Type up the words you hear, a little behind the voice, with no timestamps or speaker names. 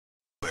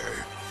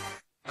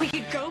We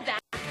could go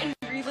back and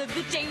relive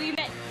the day we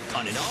met.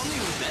 On an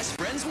all-new Best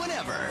Friends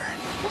Whenever.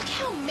 Look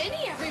how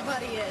many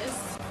everybody is.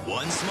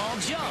 One small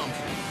jump.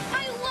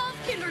 I love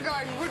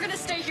kindergarten. We're gonna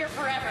stay here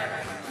forever.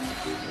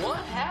 What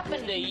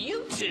happened to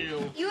you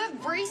two? You have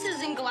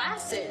braces and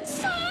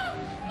glasses.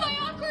 My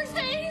awkward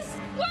face.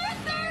 We're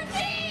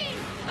 13.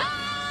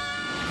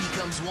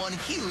 Becomes one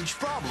huge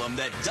problem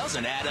that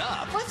doesn't add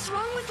up. What's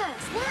wrong with us?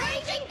 We're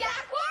aging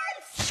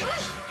backwards.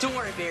 Shush. Don't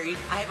worry, Barry.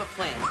 I have a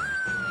plan.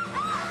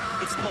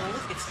 It's cold.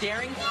 It's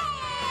staring.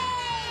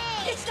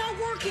 Yay! It's not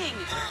working.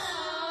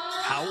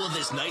 How will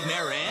this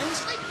nightmare end?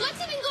 Like,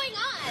 what's even going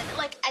on?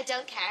 Like, I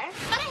don't care,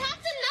 but I have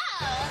to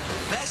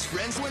know. Best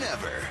Friends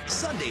Whenever,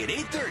 Sunday at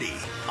 8:30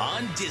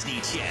 on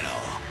Disney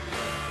Channel.